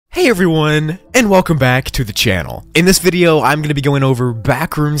Hey everyone, and welcome back to the channel. In this video, I'm going to be going over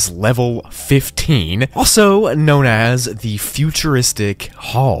Backrooms level 15, also known as the Futuristic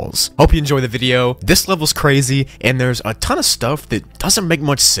Halls. Hope you enjoy the video. This level's crazy, and there's a ton of stuff that doesn't make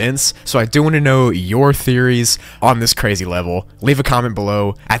much sense, so I do want to know your theories on this crazy level. Leave a comment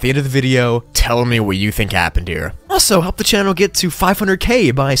below at the end of the video telling me what you think happened here. Also, help the channel get to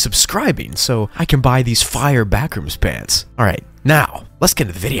 500k by subscribing so I can buy these fire Backrooms pants. Alright, now, let's get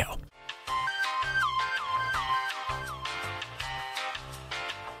into the video.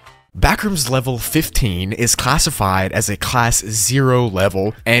 Backrooms level 15 is classified as a class 0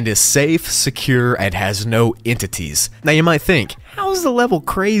 level and is safe, secure, and has no entities. Now you might think, how is the level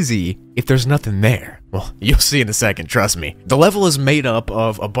crazy if there's nothing there? Well, you'll see in a second, trust me. The level is made up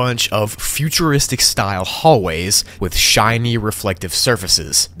of a bunch of futuristic style hallways with shiny reflective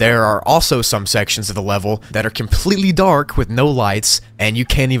surfaces. There are also some sections of the level that are completely dark with no lights and you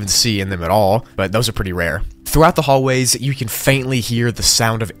can't even see in them at all, but those are pretty rare. Throughout the hallways, you can faintly hear the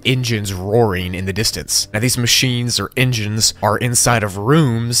sound of engines roaring in the distance. Now these machines or engines are inside of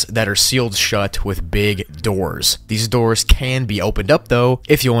rooms that are sealed shut with big doors. These doors can be opened up though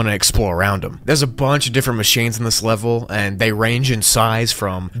if you want to explore around them. There's a bunch of different machines in this level and they range in size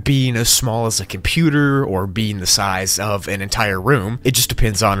from being as small as a computer or being the size of an entire room. It just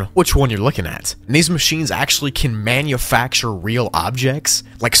depends on which one you're looking at. And these machines actually can manufacture real objects,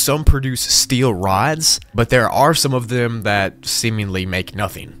 like some produce steel rods, but there are some of them that seemingly make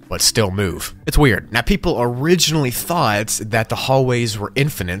nothing, but still move. It's weird. Now, people originally thought that the hallways were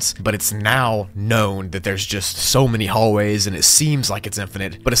infinite, but it's now known that there's just so many hallways and it seems like it's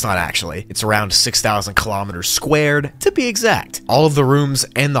infinite, but it's not actually. It's around 6,000 kilometers squared, to be exact. All of the rooms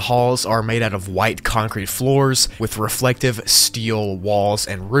and the halls are made out of white concrete floors with reflective steel walls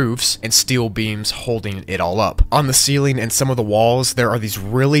and roofs and steel beams holding it all up. On the ceiling and some of the walls, there are these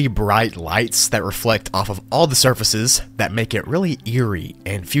really bright lights that reflect off of all the surfaces that make it really eerie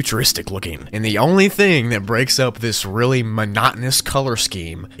and futuristic looking. And the only thing that breaks up this really monotonous color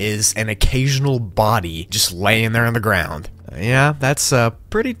scheme is an occasional body just laying there on the ground. Yeah, that's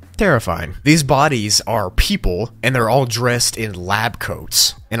pretty terrifying. These bodies are people, and they're all dressed in lab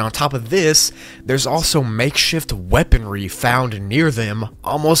coats. And on top of this, there's also makeshift weaponry found near them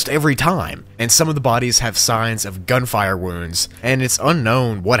almost every time. And some of the bodies have signs of gunfire wounds, and it's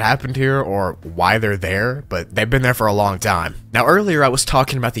unknown what happened here or why they're there, but they've been there for a long time. Now earlier I was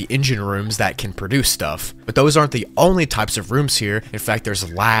talking about the engine rooms that can produce stuff, but those aren't the only types of rooms here. In fact,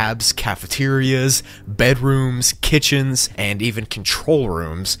 there's labs, cafeterias, bedrooms, kitchens, and even control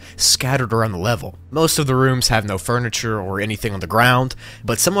rooms scattered around the level. Most of the rooms have no furniture or anything on the ground,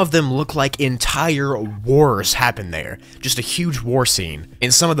 but some of them look like entire wars happen there. Just a huge war scene.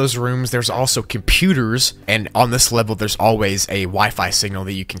 In some of those rooms, there's also computers, and on this level, there's always a Wi-Fi signal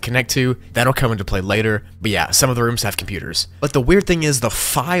that you can connect to. That'll come into play later, but yeah, some of the rooms have computers. But the weird thing is the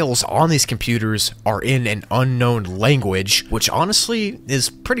files on these computers are in an unknown language, which honestly is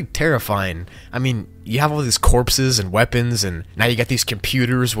pretty terrifying. I mean, you have all these corpses and weapons, and now you got these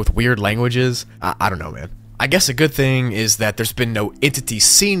computers with weird languages. I don't know, man. I guess a good thing is that there's been no entity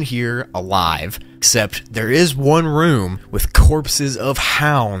seen here alive, except there is one room with corpses of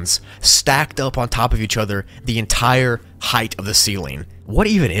hounds stacked up on top of each other the entire height of the ceiling. What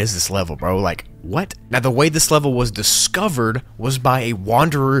even is this level, bro? Like, what? Now, the way this level was discovered was by a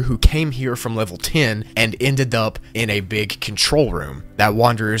wanderer who came here from level 10 and ended up in a big control room. That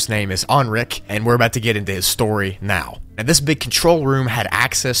wanderer's name is Onric, and we're about to get into his story now. Now, this big control room had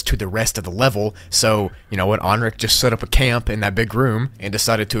access to the rest of the level, so, you know what, Onric just set up a camp in that big room and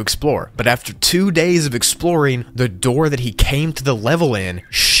decided to explore. But after 2 days of exploring, the door that he came to the level in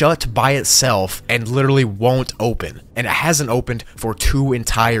shut by itself and literally won't open. And it hasn't opened for 2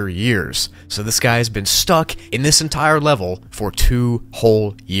 entire years. So this guy's been stuck in this entire level for 2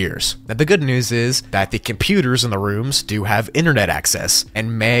 whole years. Now, the good news is that the computers in the rooms do have internet access,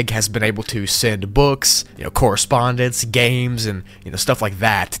 and Meg has been able to send books, correspondence, games, and stuff like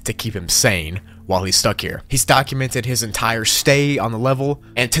that to keep him sane while he's stuck here. He's documented his entire stay on the level,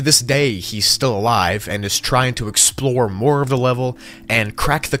 and to this day he's still alive and is trying to explore more of the level and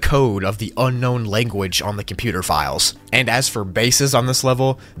crack the code of the unknown language on the computer files. And as for bases on this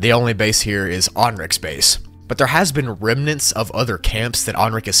level, the only base here is Onric's base. But there has been remnants of other camps that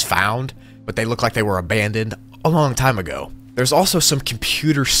Onric has found, but they look like they were abandoned a long time ago. There's also some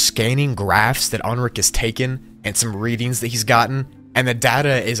computer scanning graphs that Onric has taken and some readings that he's gotten, and the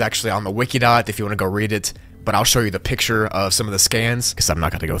data is actually on the Wikidot if you want to go read it, but I'll show you the picture of some of the scans because I'm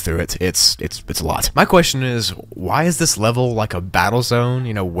not going to go through it. It's a lot. My question is, why is this level like a battle zone?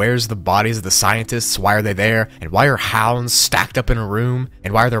 You know, where's the bodies of the scientists? Why are they there? And why are hounds stacked up in a room?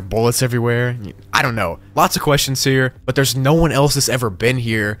 And why are there bullets everywhere? I don't know. Lots of questions here, but there's no one else that's ever been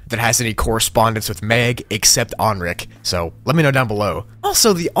here that has any correspondence with Meg except Onric. So let me know down below.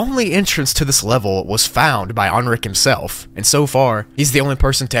 Also, the only entrance to this level was found by Onric himself, and so far, he's the only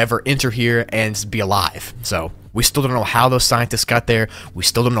person to ever enter here and be alive. So we still don't know how those scientists got there. We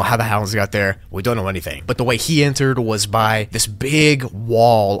still don't know how the hounds got there. We don't know anything. But the way he entered was by this big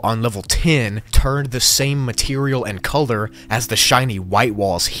wall on level 10 turned the same material and color as the shiny white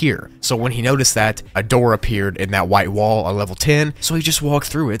walls here. So when he noticed that, a door appeared in that white wall on level 10, so he just walked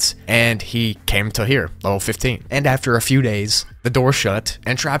through it, and he came to here, level 15. And after a few days, the door shut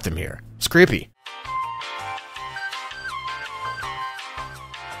and trapped him here. It's creepy.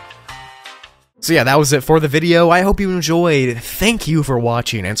 So yeah, that was it for the video. I hope you enjoyed. Thank you for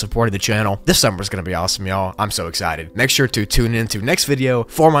watching and supporting the channel. This summer's gonna be awesome, y'all. I'm so excited. Make sure to tune in to next video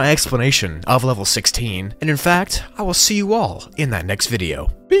for my explanation of level 16. And in fact, I will see you all in that next video.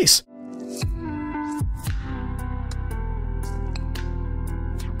 Peace.